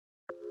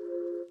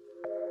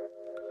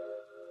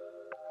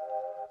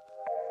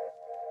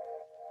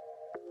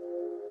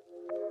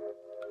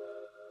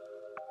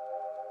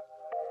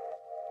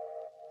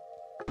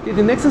Okay,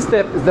 the next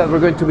step is that we're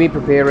going to be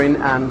preparing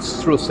an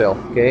streusel.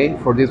 Okay,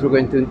 for this we're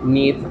going to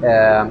need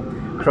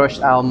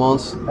crushed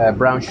almonds,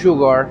 brown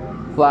sugar,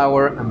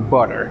 flour, and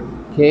butter.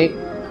 Okay,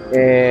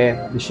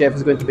 the chef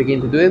is going to begin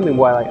to do it.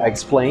 Meanwhile, I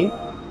explain.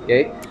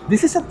 Okay,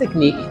 this is a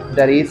technique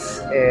that is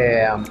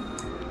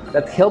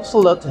that helps a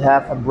lot to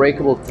have a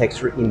breakable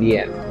texture in the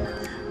end.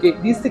 Okay,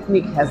 this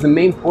technique has the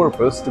main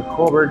purpose to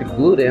cover the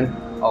gluten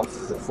of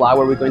the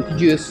flour we're going to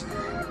use,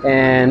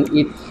 and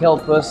it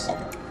helps us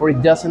for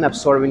it doesn't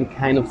absorb any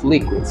kind of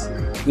liquids.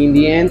 In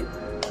the end,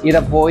 it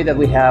avoids that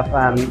we have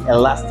an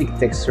elastic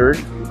texture,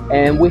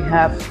 and we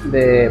have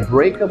the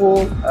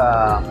breakable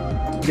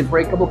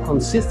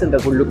consistent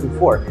that we're looking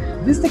for.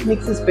 This technique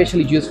is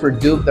especially used for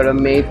dough that are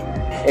made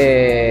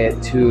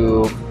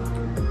to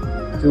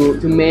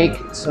make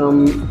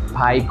some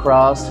pie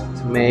crust,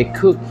 to make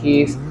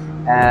cookies,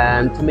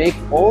 and to make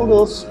all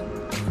those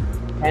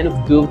kind of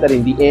dough that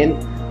in the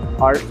end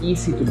are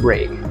easy to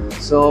break.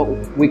 So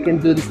we can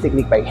do this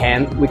technique by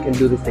hand, we can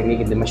do this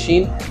technique in the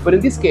machine, but in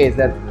this case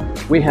that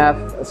we have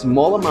a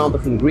small amount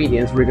of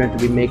ingredients, we're going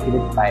to be making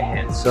it by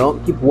hand. So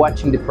keep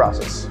watching the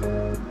process.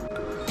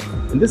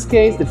 In this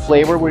case, the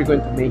flavor we're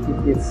going to make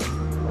it is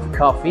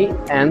coffee,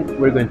 and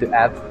we're going to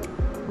add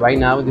right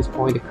now at this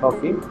point the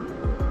coffee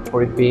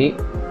for it be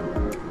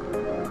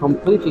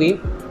completely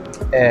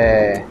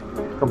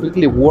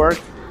work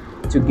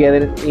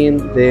together in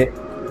the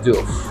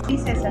dough. ¿Así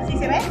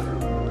se ve?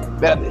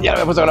 Espérate, ya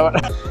me puse a grabar.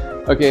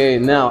 Okay,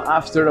 now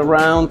after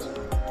around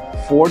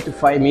 4 to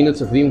 5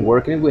 minutes of being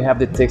working, we have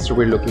the texture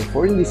we're looking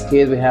for. In this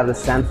case, we have the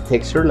sand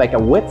texture, like a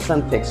wet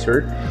sand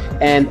texture.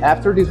 And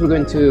after this, we're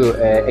going to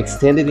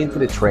extend it into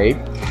the tray,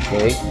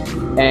 okay?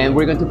 And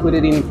we're going to put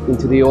it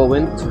into the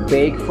oven to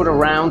bake for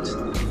around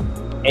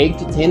 8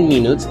 to 10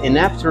 minutes. And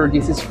after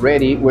this is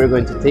ready, we're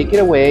going to take it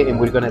away and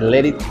we're going to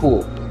let it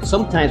cool.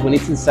 Sometimes when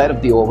it's inside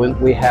of the oven,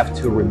 we have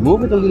to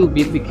remove it a little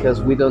bit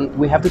because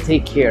we have to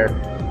take care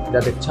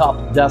that the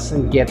top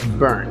doesn't get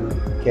burned.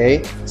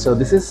 Okay, so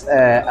this is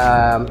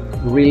a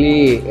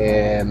really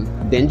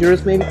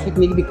dangerous maybe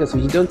technique, because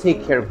if you don't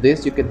take care of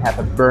this, you can have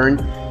a burned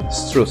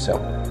streusel.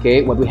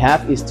 Okay, what we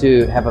have is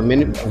to have a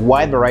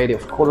wide variety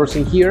of colors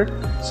in here,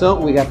 so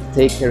we have to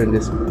take care in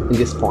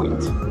this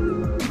point.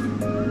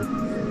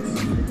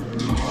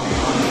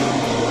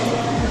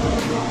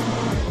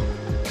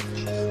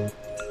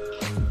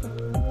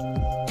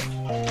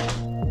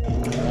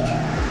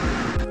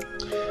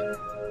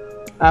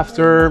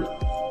 After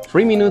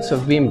 3 minutes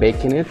of being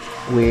baking it,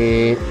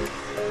 we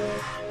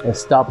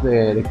stop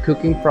the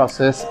cooking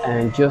process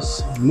and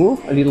just move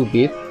a little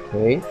bit,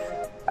 okay?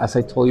 As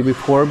I told you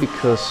before,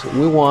 because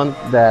we want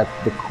that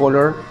the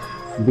color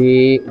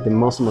be the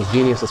most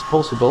homogeneous as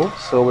possible,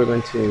 so we're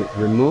going to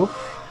remove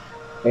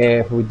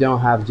if we don't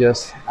have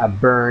just a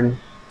burn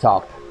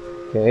top,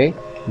 okay?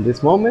 In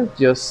this moment,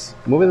 just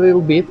move it a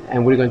little bit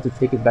and we're going to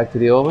take it back to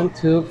the oven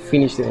to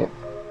finish the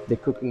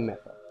cooking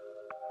method.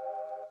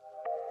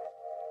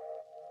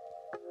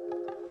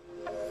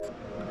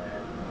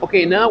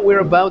 Okay, now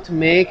we're about to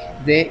make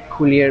the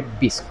coulier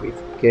biscuit,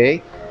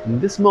 okay? In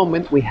this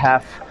moment we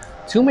have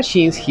two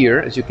machines here,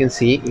 as you can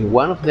see. In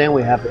one of them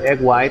we have the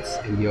egg whites,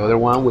 and the other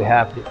one we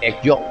have the egg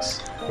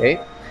yolks, okay?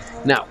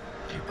 Now,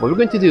 what we're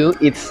going to do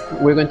is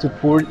we're going to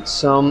put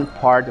some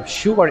part of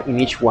sugar in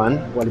each one,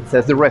 what it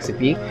says the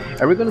recipe,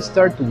 and we're going to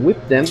start to whip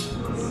them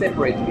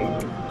separately,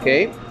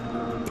 okay?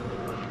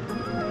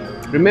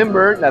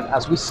 Remember that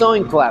as we saw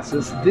in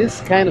classes,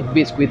 this kind of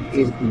biscuit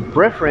is in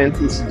preference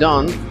is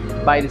done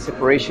by the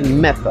separation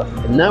method.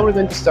 And now we're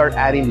going to start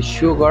adding the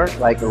sugar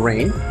like a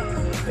rain,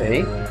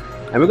 okay?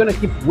 And we're going to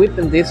keep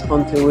whipping this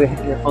until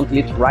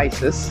it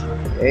rises,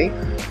 okay?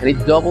 And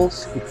it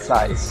doubles its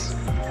size.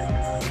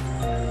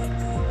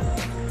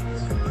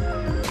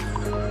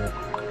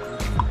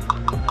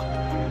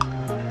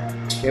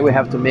 Okay, we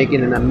have to make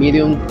it in a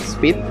medium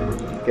speed,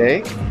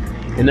 okay?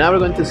 And now we're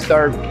going to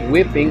start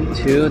whipping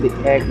to the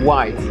egg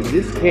whites. In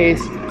this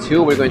case,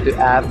 too, we're going to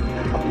add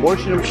a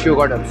portion of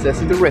sugar that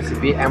says in the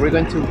recipe, and we're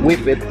going to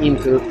whip it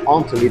until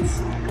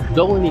it's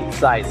doubling its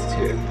size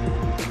too.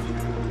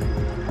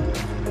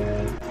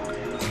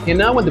 And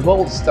now when the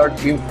bubbles start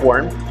being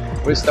formed,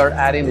 we start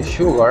adding the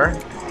sugar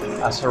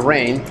as a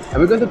rain, and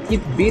we're going to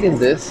keep beating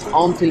this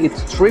until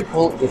it's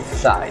triple its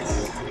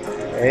size.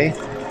 Okay,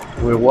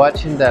 we're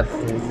watching that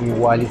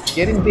while it's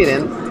getting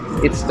beaten,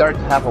 it starts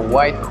to have a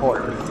white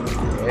color.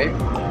 Okay.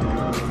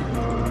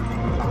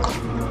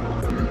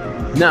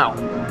 Now,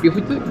 if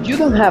you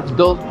don't have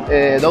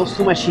those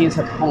two machines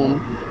at home,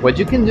 what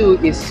you can do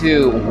is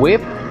to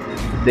whip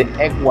the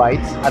egg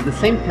whites at the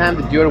same time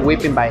that you're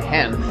whipping by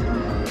hand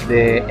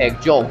the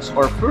egg yolks.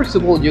 Or first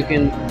of all, you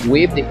can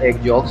whip the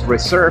egg yolks,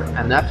 reserve,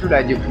 and after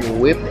that you can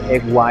whip the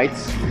egg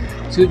whites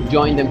to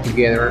join them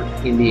together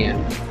in the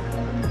end.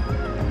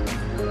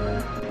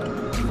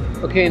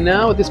 Okay,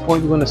 now at this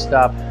point we're going to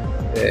stop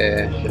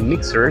the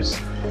mixers,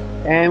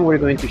 and we're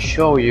going to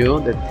show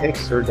you the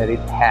texture that it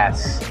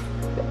has,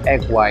 the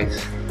egg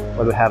whites.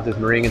 Well, we have this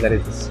meringue that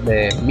is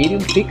the medium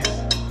thick,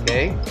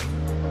 okay,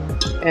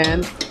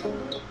 and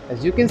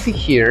as you can see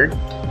here,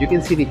 you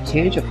can see the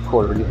change of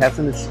color. It has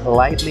a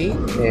slightly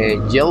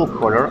yellow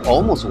color,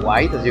 almost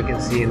white, as you can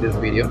see in this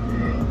video,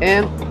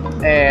 and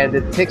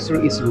the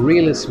texture is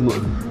really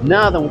smooth.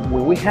 Now that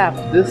when we have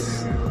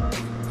this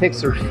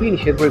texture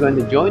finished, we're going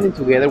to join it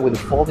together with the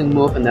folding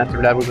move, and after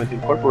that we're going to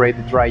incorporate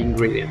the dry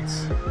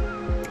ingredients.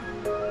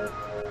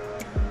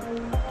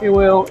 Okay,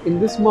 well, in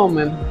this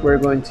moment we're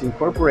going to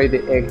incorporate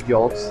the egg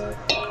yolks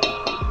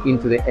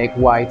into the egg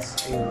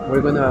whites, and we're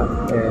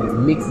gonna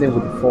mix them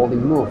with the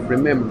folding move.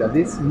 Remember that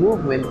this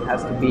movement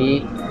has to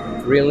be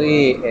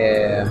really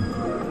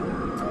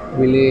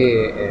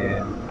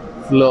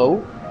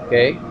flow,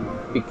 okay?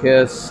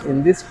 Because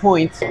in this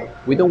point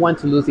we don't want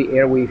to lose the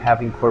air we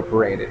have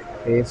incorporated.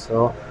 Okay,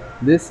 so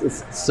this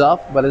is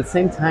soft, but at the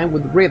same time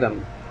with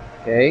rhythm.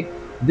 Okay,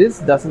 this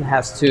doesn't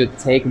have to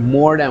take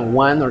more than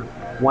 1 or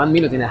 1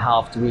 minute and a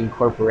half to be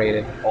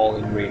incorporated all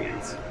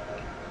ingredients.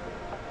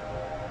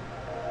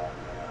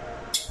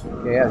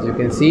 Okay, as you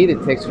can see, the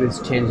texture is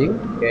changing.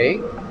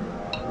 Okay,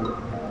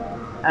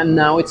 and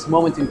now it's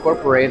moment to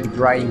incorporate the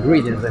dry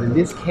ingredients, and in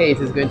this case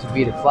it's going to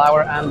be the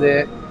flour and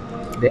the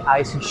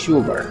icing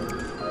sugar.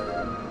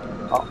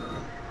 Oh.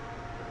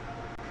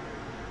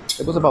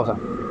 Te puse pausa,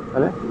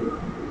 ¿vale?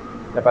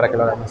 Ya para que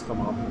lo hagas más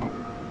cómodo.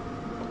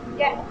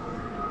 Ya.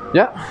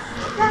 ¿Ya?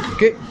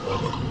 ¿Qué?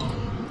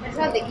 Es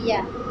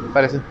mantequilla.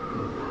 Parece.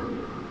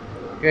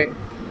 Ok.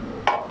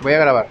 Voy a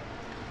grabar.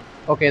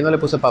 Ok, no le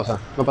puse pausa.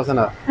 No pasa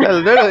nada. No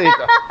lo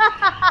edito.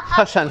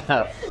 Pasa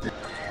nada.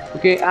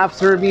 Okay,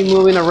 after being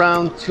moving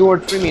around 2 or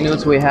 3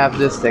 minutes, we have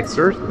this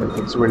texture. The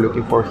texture we're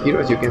looking for here.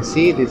 As you can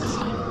see, this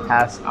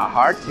has a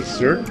hard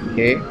texture.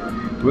 Okay.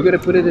 We're going to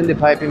put it in the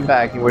piping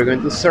bag and we're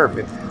going to serve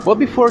it. But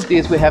before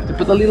this, we have to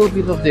put a little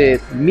bit of the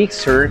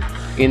mixer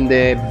in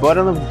the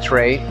bottom of the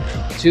tray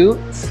to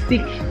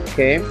stick,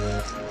 okay?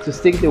 To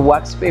stick the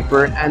wax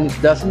paper, and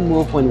it doesn't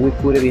move when we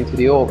put it into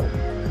the oven.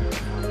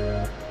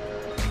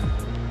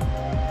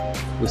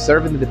 We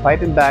serve it in the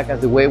piping bag as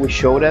the way we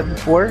showed that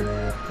before,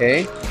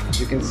 okay?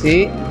 You can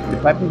see the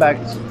piping bag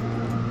is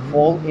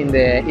full in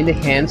the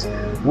hands.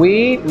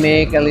 We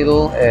make a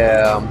little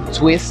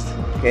twist.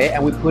 Okay,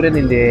 and we put it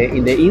in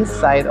the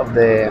inside of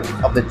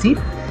the tip,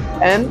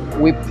 and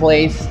we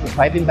place the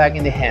piping bag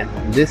in the hand.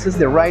 This is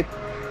the right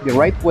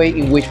way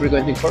in which we're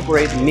going to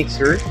incorporate the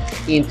mixer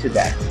into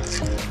that.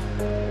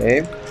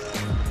 Okay.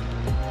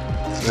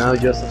 Now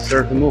just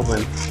observe the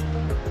movement.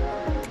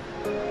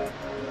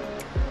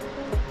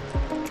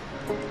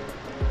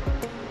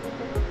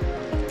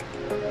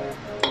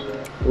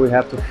 We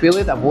have to fill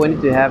it,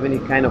 avoiding to have any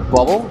kind of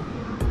bubble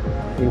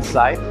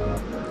inside.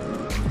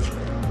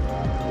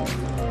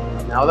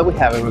 Now that we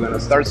have it, we're going to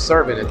start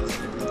serving it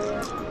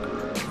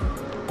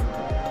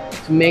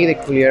to make the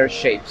clear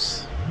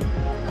shapes.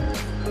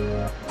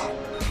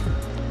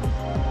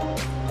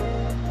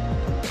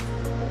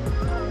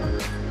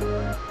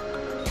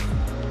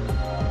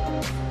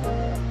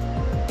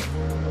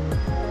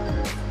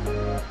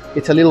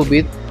 It's a little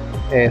bit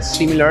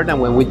similar than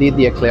when we did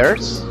the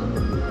eclairs.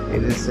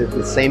 It is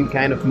the same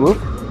kind of move.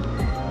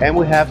 And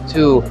we have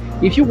to,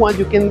 if you want,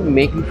 you can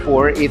make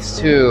before it's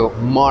to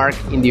mark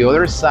in the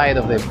other side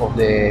of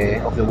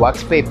the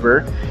wax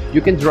paper. You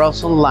can draw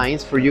some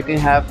lines for you can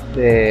have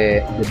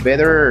the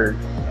better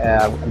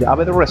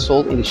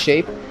result in the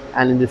shape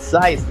and in the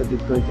size that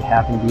it's going to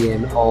have in the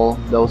end, all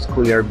those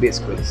clear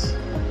biscuits.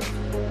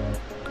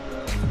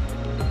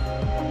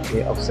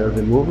 Okay, observe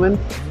the movement.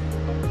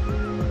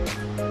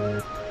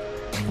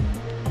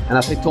 And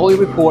as I told you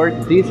before,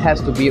 this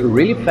has to be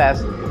really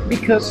fast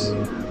because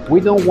we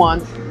don't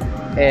want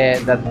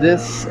that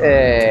this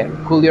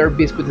clear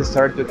biscuit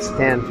start to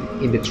extend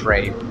in the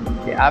tray.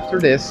 Okay, after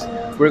this,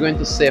 we're going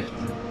to sift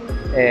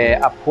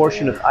a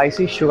portion of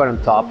icing sugar on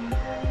top.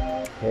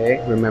 Okay,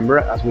 remember,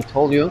 as we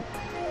told you,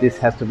 this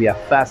has to be a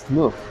fast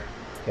move.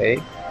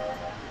 Okay,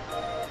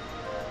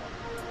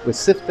 we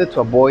sift it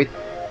to avoid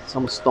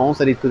some stones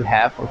that it could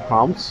have or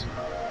crumbs.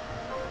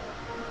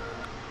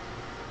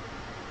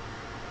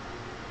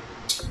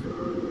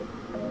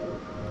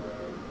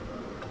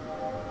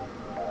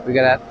 We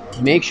gotta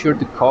make sure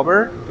to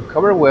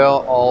cover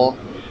well all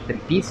the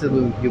pieces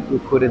we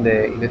put in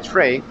the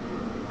tray.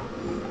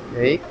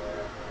 Okay.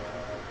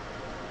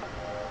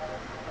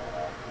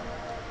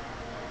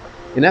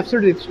 And after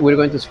this, we're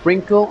going to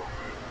sprinkle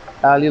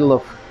a little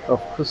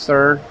of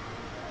custard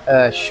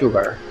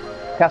sugar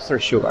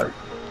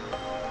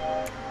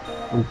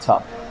on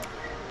top.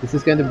 This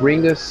is going to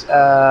bring us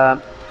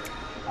a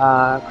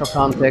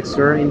croissant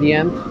texture in the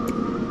end.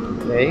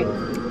 Okay.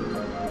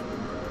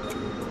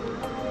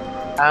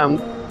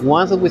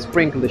 Once that we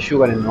sprinkle the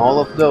sugar and all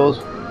of those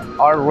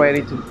are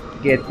ready to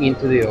get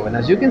into the oven.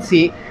 As you can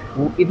see,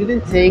 it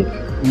didn't take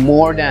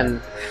more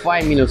than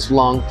 5 minutes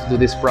long to do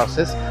this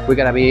process. We're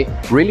gonna be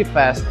really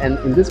fast, and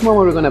in this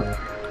moment we're gonna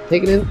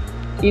take it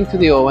into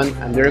the oven,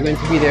 and they're going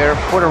to be there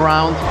for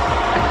around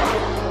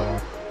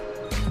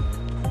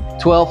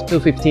 12 to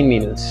 15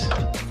 minutes.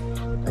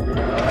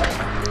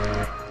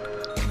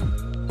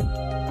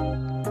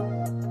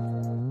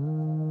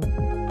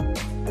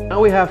 Now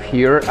we have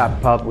here a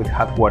pot with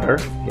hot water.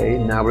 Okay,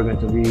 now we're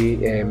going to be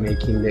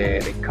making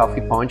the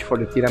coffee punch for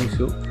the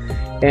tiramisu.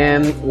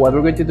 And what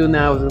we're going to do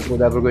now is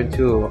that we're going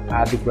to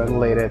add the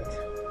granulated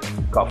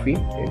coffee.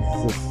 Okay,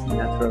 this is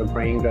natural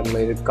grain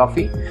granulated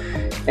coffee.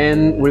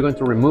 And we're going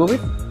to remove it.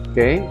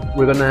 Okay,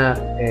 we're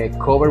gonna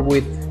cover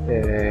with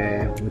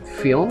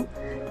film.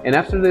 And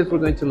after this, we're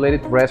going to let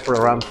it rest for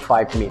around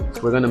 5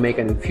 minutes. We're going to make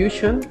an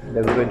infusion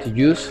that we're going to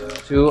use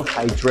to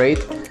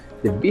hydrate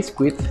the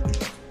biscuit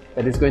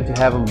that is going to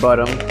have on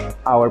bottom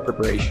our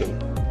preparation.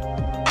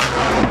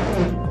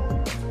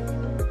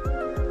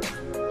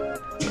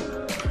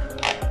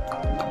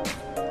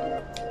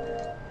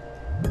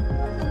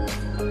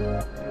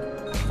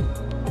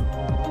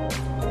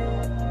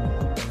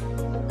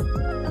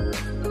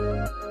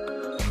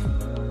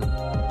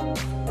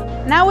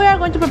 Now we are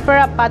going to prepare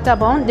a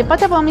patapon. The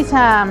patapon is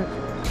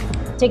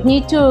a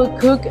technique to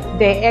cook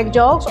the egg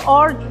yolks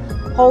or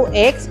whole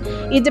eggs.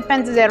 It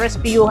depends on the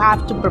recipe you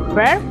have to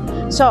prepare.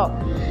 So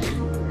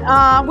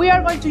we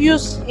are going to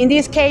use, in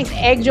this case,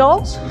 egg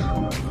yolks,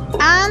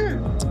 and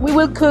we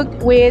will cook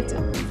with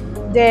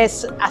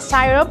this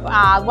syrup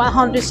at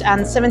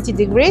 170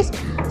 degrees.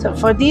 So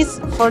for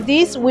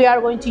this we are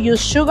going to use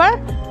sugar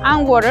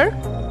and water.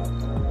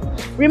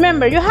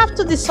 Remember, you have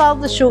to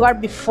dissolve the sugar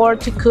before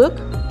to cook.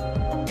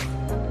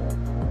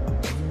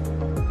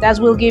 That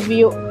will give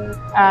you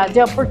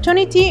the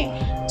opportunity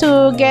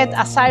to get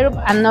a syrup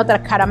and not a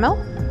caramel.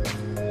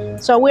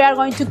 So we are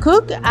going to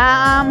cook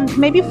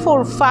maybe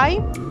for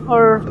 5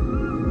 or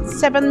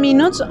 7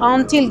 minutes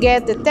until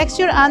get the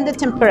texture and the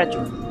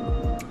temperature.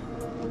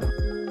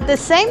 At the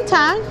same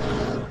time,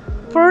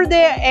 pour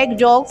the egg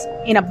yolks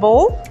in a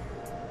bowl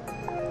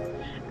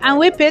and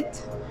whip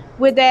it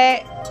with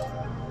the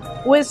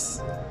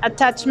whisk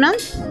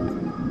attachment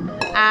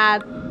at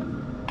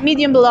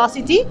medium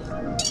velocity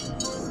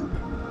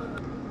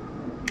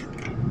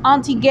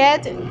until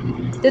get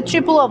the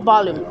triple of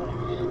volume.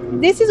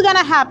 This is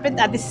gonna happen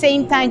at the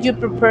same time you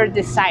prepare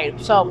the syrup,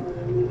 so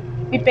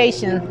be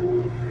patient.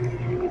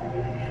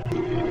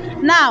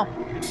 Now,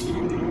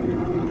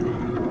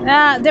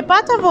 the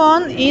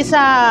patapon is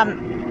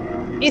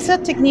a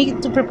technique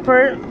to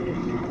prepare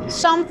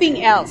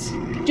something else.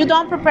 You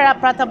don't prepare a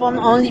patapon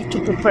only to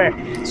prepare.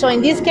 So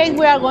in this case,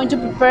 we are going to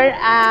prepare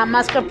a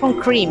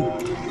mascarpone cream.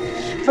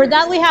 For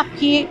that, we have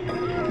here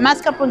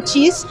mascarpone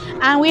cheese,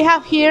 and we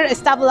have here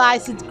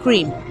stabilized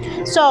cream.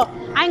 So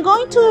I'm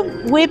going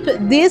to whip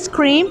this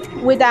cream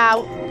with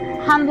a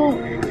handle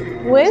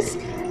whisk,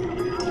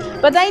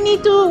 but I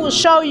need to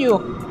show you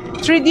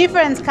 3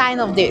 different kinds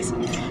of this.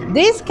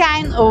 This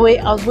kind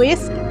of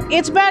whisk,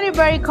 it's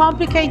very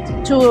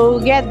complicated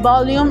to get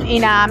volume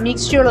in a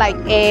mixture like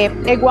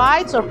egg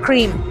whites or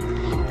cream.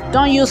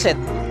 Don't use it.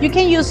 You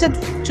can use it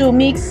to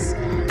mix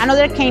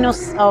another kind of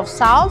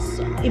sauce,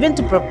 even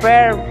to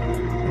prepare,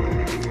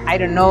 I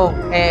don't know,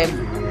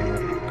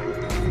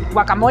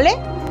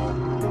 guacamole.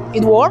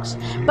 It works,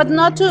 but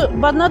not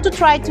to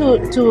try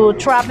to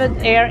trap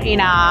air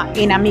in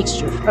a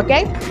mixture.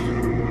 Okay,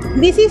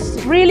 this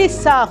is really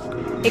soft,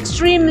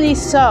 extremely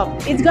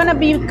soft. It's gonna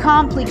be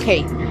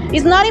complicated.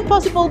 It's not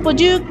impossible, but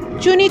you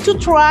need to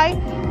try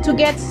to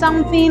get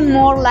something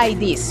more like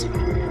this.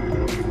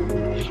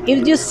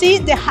 If you see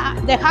the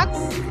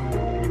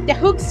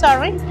hooks,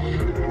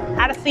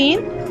 are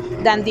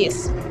thin than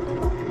this,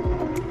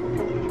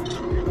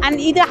 and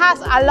it has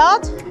a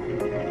lot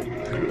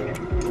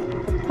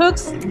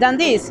hooks than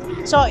this.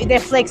 So the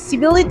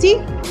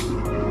flexibility,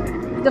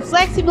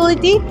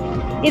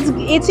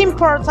 it's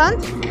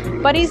important,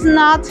 but it's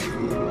not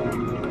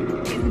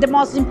the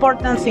most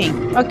important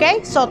thing.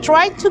 Okay, so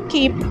try to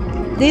keep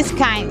this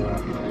kind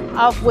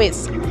of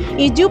whisk.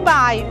 If you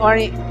buy or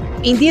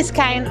in this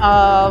kind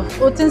of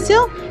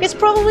utensil, it's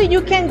probably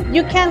you can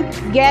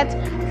get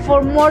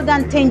for more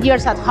than 10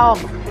 years at home.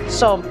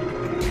 So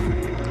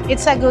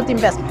it's a good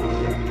investment.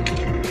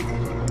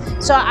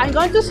 So I'm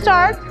going to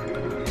start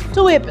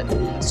to whip it.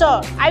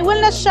 So I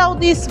will not show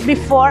this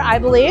before, I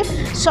believe.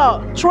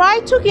 So try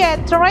to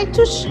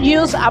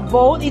use a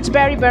bowl. It's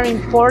very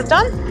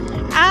important,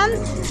 and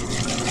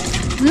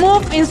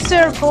move in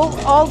circle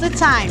all the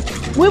time.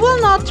 We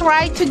will not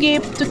try to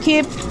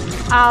keep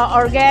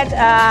or get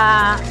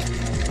a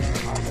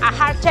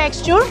hard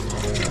texture.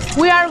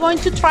 We are going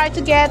to try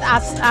to get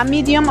a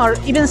medium or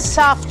even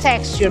soft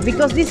texture,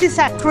 because this is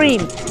a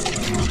cream.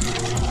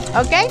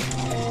 Okay?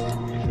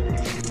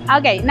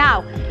 Okay,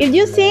 now, if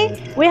you see,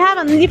 we have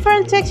a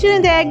different texture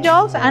in the egg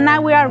yolks, and now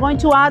we are going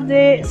to add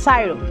the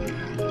syrup.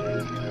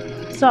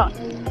 So,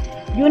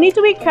 you need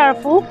to be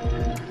careful.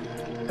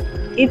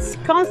 It's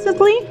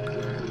constantly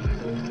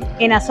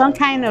in some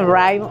kind of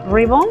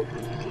ribbon.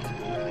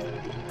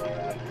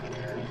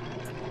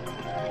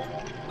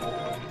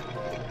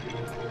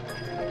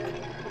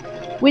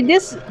 With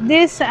this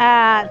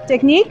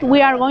technique,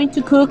 we are going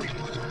to cook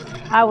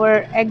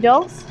our egg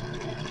yolks.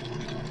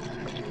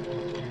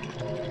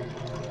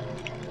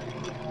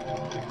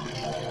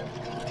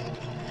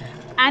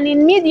 And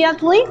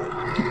immediately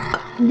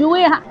you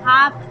will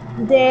have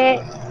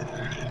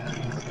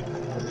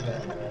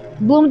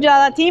bloom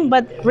gelatin,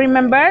 but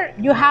remember,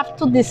 you have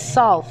to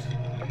dissolve.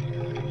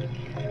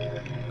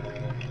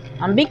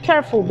 And be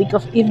careful,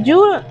 because if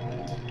you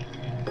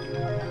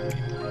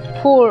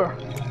pour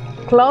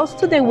close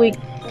to the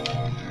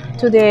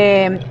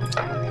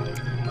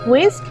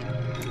whisk,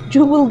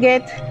 you will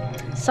get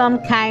some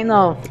kind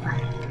of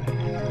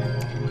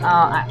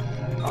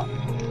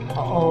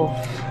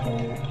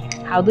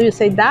how do you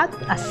say that?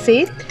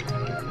 Acid.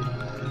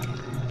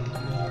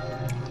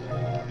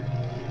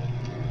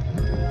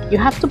 You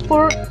have to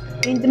pour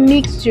in the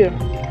mixture,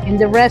 in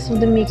the rest of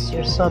the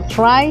mixture. So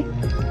try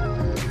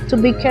to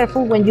be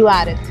careful when you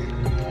add it.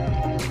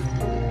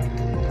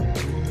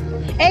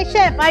 Hey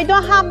chef, I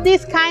don't have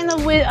this kind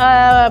of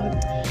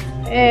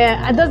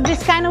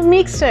this kind of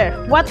mixer.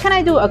 What can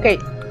I do? Okay,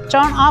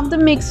 turn off the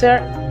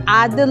mixer,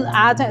 add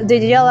the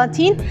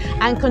gelatin,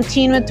 and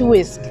continue to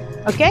whisk.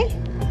 Okay,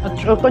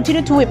 or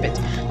continue to whip it.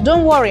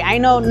 Don't worry, I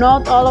know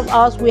not all of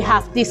us we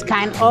have this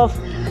kind of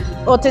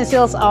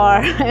utensils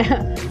or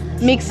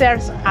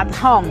mixers at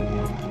home.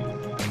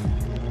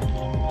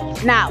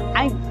 Now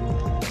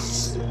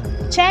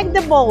check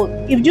the bowl.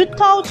 If you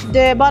touch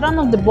the bottom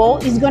of the bowl,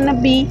 it's gonna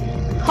be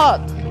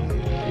hot.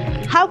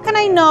 How can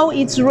I know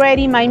it's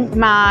ready,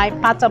 my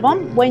pata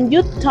bomb? When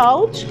you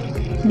touch,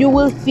 you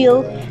will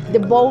feel the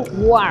bowl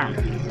warm,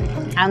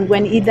 and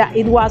when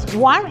it was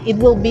warm, it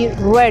will be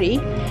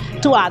ready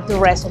to add the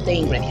rest of the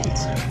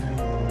ingredients.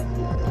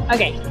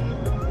 Okay,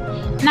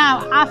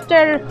 now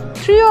after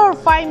 3 or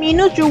 5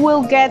 minutes, you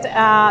will get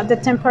the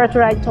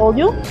temperature I told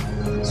you.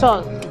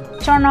 So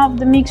turn off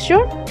the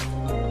mixture,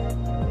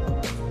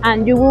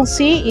 and you will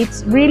see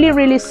it's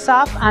really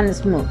soft and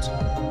smooth.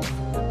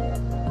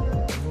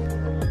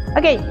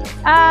 Okay,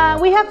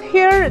 we have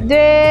here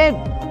the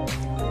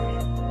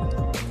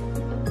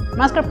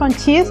mascarpone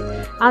cheese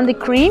and the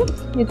cream.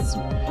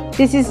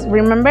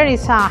 Remember,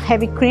 it's a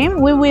heavy cream.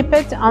 We whip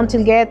it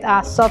until get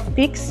soft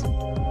peaks.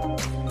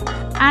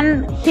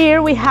 And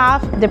here we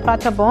have the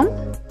pata bomb.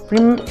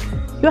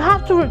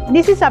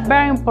 This is a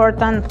very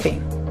important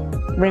thing.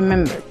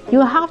 Remember,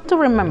 you have to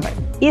remember,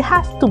 it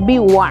has to be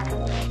warm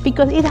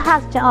because it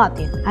has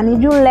gelatin. And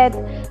if you let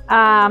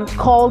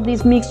cold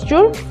this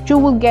mixture, you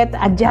will get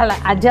a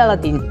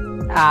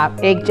gelatin,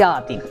 egg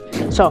gelatin.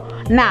 So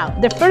now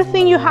the first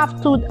thing you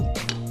have to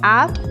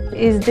add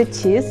is the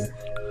cheese,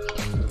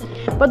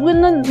 but we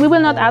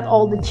will not add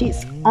all the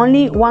cheese,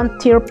 only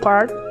 1/3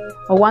 part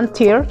or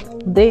 1/3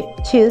 the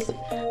cheese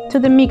to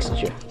the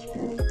mixture.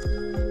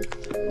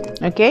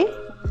 Okay,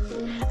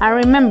 and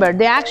remember,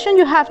 the action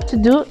you have to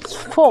do is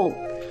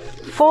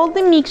fold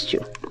the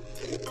mixture.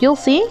 You'll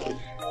see,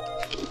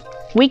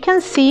 we can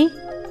see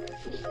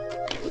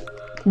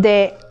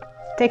the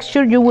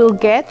texture you will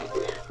get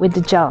with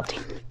the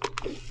gelatin.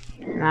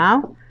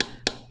 Now,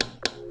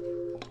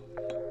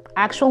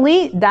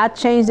 actually, that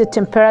changed the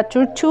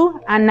temperature too,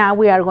 and now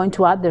we are going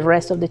to add the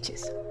rest of the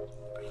cheese.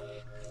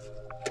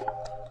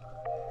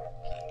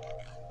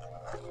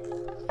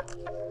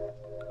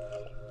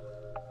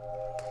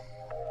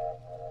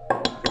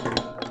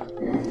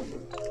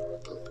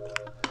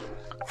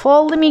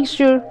 Fold the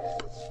mixture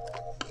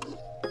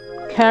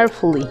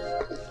carefully.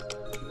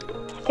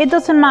 It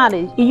doesn't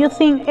matter if you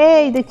think,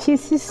 hey, the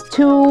cheese is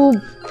too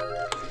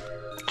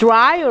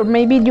dry, or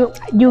maybe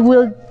you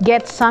will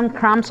get some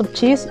crumbs of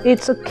cheese.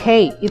 It's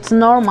okay, it's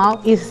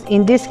normal. It's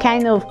in this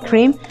kind of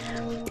cream,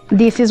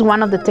 this is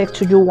one of the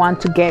textures you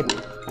want to get.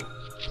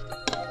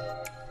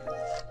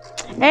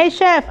 Hey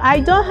chef,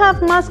 I don't have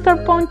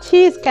mascarpone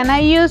cheese, can I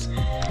use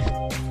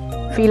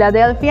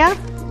Philadelphia?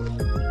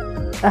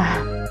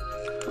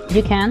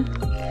 You can,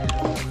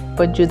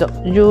 but you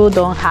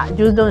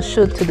don't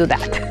should to do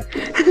that.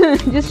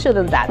 You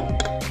shouldn't that.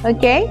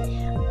 Okay,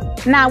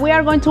 now we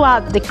are going to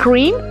add the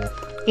cream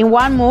in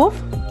one move,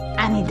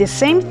 and at the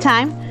same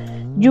time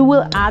you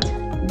will add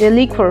the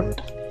liquor.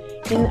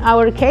 In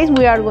our case,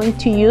 we are going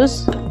to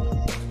use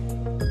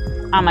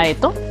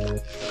amaretto,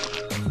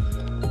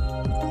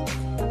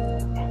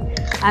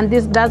 and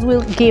that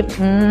will give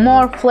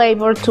more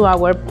flavor to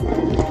our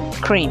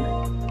cream.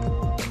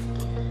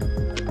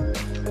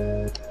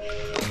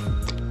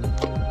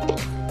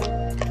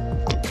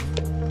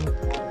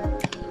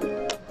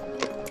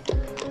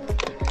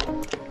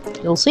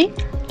 You'll see,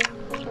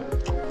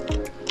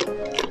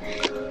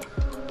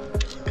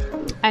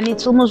 and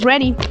it's almost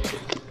ready.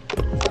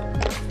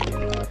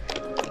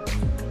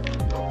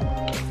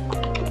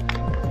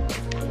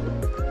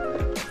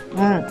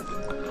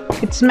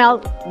 It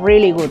smells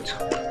really good.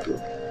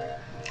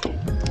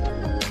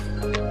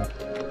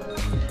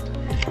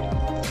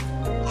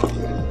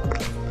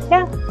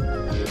 Yeah,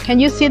 can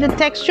you see the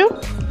texture?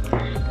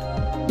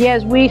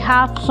 Yes, we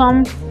have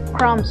some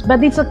crumbs,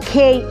 but it's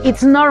okay,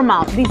 it's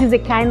normal. This is the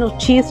kind of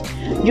cheese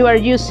you are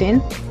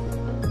using.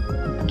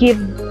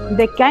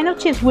 The kind of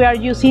cheese we are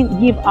using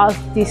give us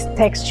this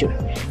texture.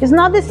 It's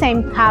not the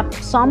same have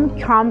some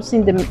crumbs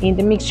in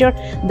the mixture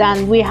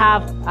than we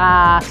have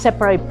a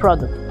separate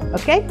product.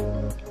 Okay.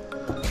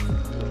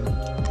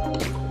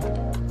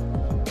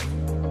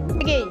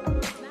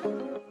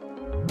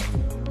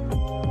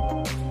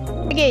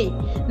 Okay,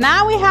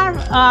 now we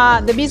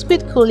have the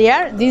biscuit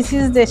coulier. This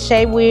is the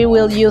shape we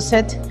will use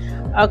it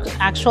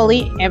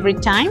actually every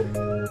time.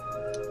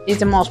 It's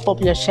the most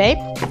popular shape.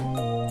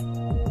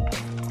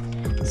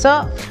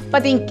 So,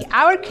 but in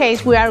our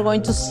case, we are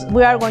going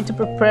to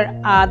prepare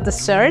a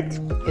dessert.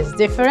 It's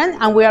different,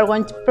 and we are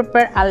going to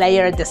prepare a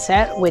layered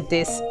dessert with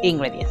this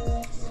ingredient.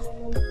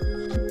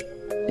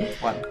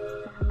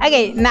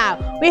 Okay,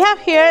 now we have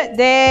here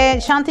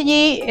the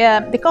chantilly,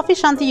 the coffee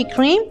chantilly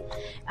cream,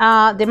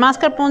 the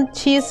mascarpone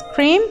cheese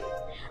cream,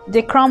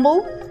 the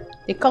crumble,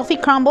 the coffee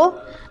crumble,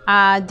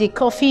 the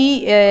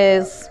coffee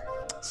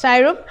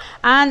syrup,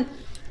 and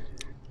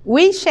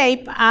we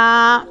shape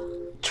a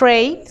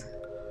tray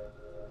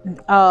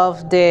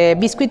of the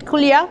biscuit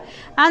coulier,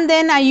 and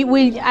then I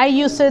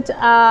use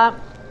a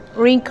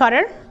ring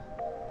cutter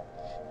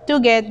to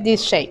get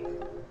this shape.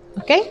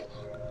 Okay,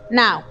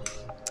 now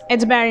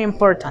it's very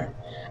important.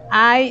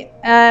 I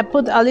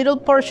put a little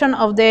portion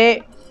of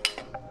the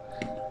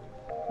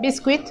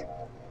biscuit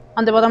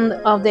on the bottom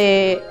of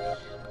the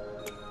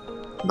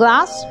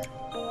glass,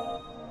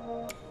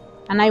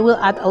 and I will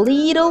add a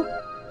little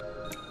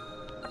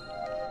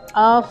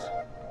of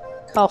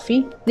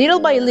coffee, little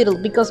by little,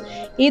 because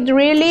it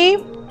really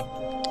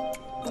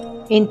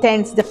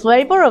intense. The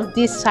flavor of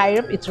this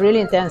syrup, it's really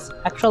intense.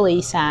 Actually,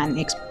 it's an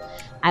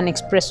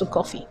espresso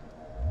coffee.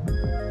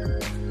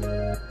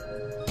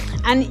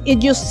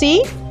 And you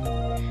see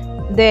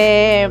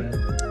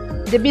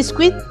the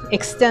biscuit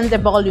extend the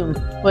volume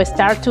or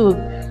start to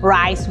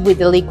rise with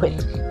the liquid.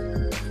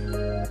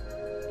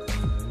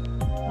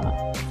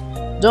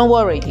 Don't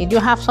worry, if you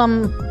have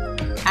some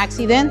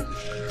accident,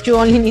 you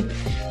only need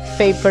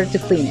paper to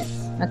clean it.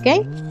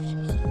 Okay,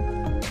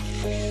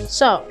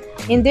 so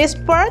in this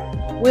part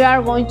we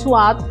are going to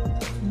add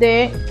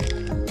the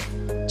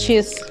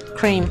cheese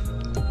cream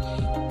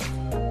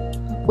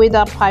with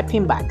a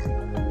piping bag.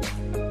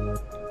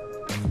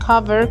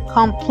 Cover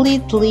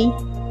completely.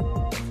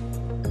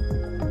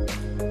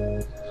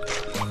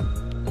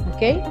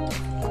 Okay,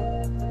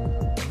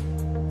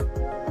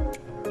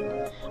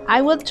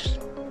 I will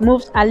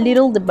move a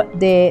little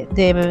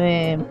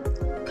the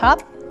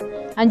cup,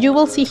 and you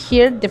will see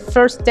here the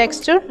first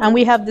texture, and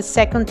we have the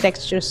second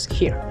textures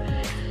here.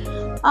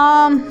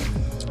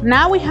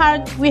 Now we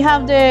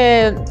have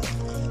the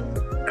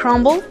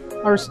crumble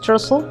or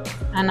streusel,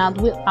 and I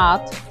will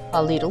add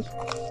a little.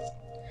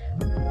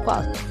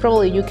 Well,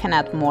 probably you can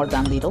add more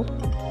than little.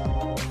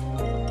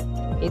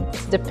 It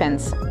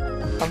depends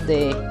of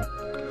the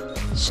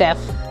chef.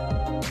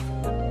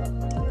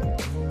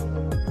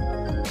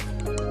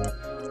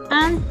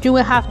 And you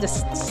will have the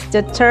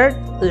third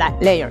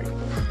layer.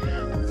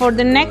 For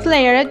the next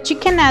layer, you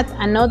can add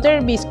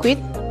another biscuit.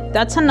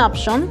 That's an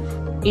option.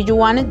 If you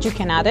want it, you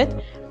can add it.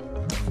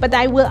 But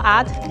I will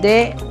add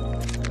the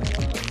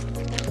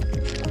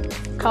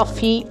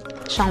coffee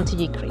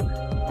chantilly cream.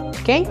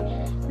 Okay?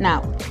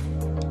 Now,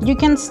 you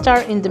can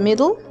start in the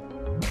middle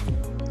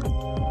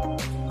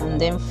and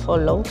then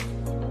follow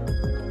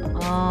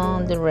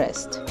on the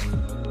rest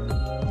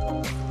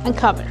and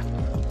cover.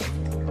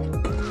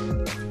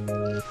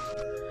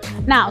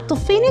 Now, to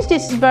finish,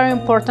 this is very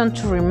important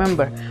to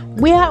remember.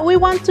 We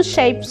want to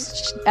shape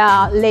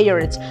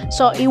layers.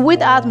 So if we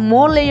add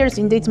more layers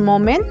in this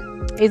moment,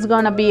 it's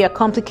gonna be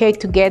complicated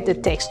to get the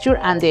texture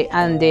and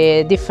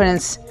the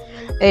different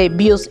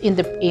views in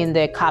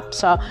the cup.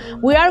 So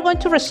we are going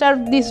to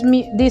reserve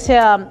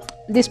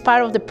this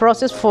part of the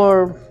process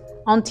for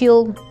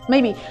until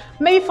maybe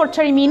for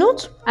 30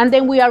 minutes, and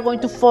then we are going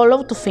to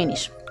follow to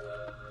finish.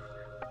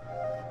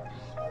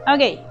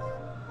 Okay.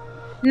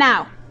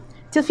 Now,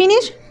 to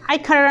finish, I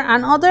cut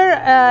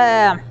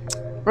another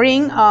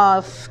ring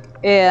of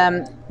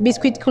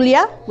biscuit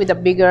coulier with a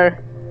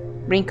bigger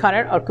ring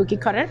cutter or cookie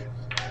cutter.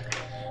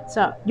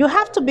 So you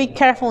have to be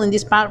careful in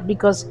this part,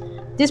 because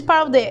this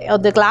part of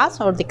the glass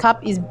or the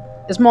cup is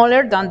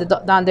smaller than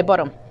the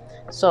bottom.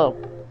 So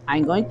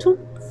I'm going to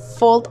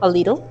fold a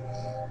little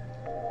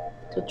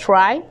to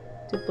try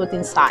to put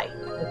inside.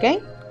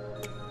 Okay?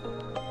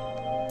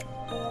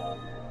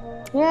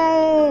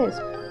 Yes,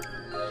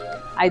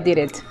 I did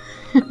it.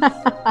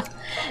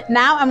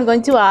 Now I'm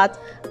going to add.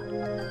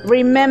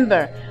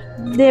 Remember,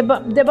 the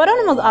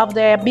bottom of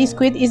the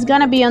biscuit is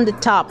gonna be on the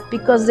top,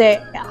 because the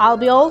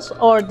alveoles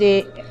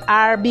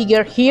are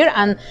bigger here,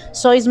 and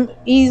so it's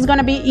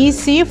gonna be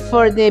easy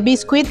for the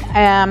biscuit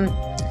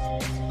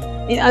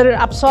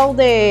absorb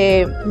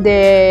the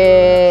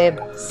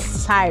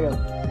syrup.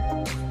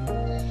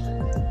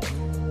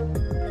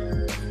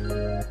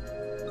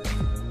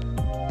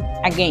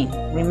 Again,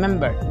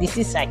 remember, this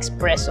is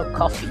espresso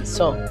coffee,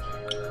 so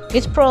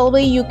it's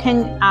probably you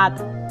can add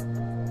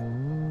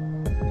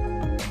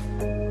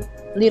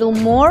little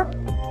more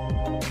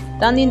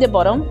than in the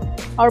bottom,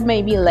 or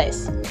maybe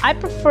less. I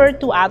prefer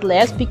to add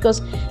less,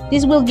 because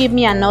this will give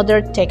me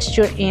another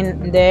texture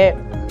in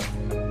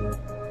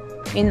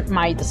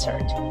my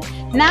dessert.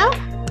 Now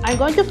I'm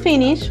going to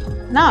finish.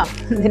 Now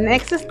the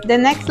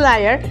next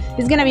layer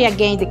is gonna be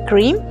again the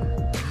cream.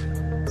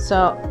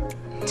 So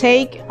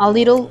take a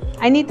little.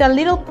 I need a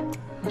little.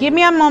 Give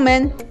me a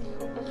moment.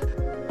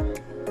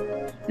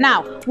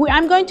 Now,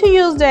 I'm going to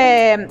use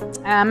the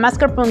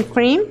mascarpone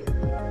cream,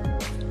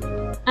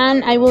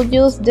 and I will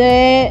use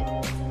the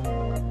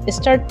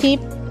star tip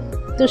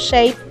to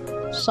shape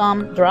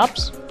some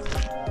drops.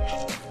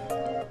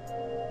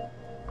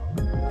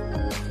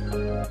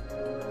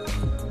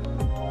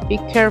 Be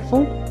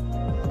careful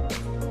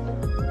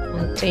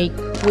and take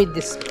with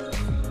this.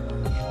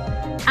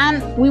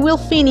 And we will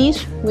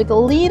finish with a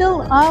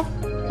little of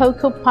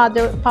cocoa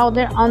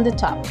powder on the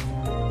top.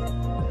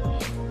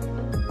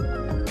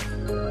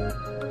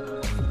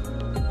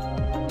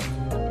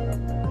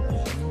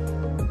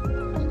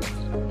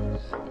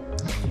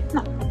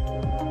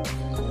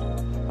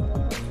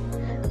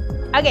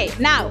 Okay,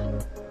 now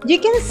you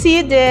can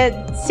see the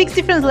 6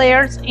 different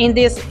layers in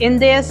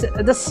this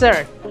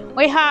dessert.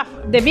 We have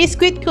the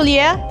biscuit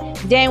coulier,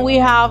 then we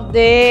have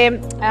the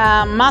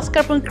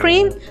mascarpone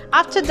cream.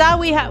 After that,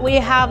 we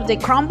have the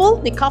crumble,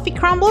 the coffee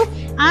crumble,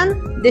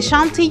 and the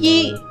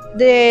chantilly,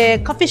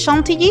 the coffee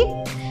chantilly.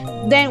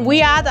 Then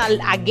we add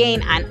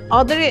again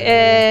another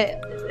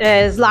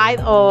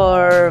slide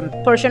or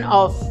portion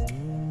of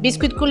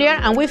biscuit coulier,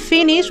 and we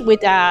finish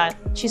with a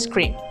cheese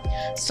cream.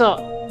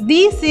 So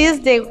this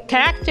is the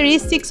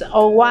characteristics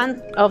of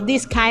one of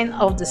this kind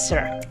of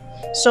dessert.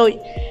 So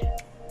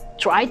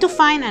try to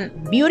find a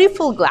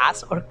beautiful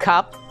glass or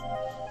cup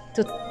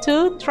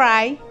to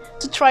try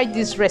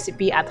this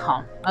recipe at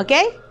home.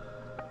 Okay?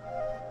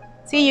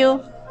 See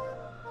you.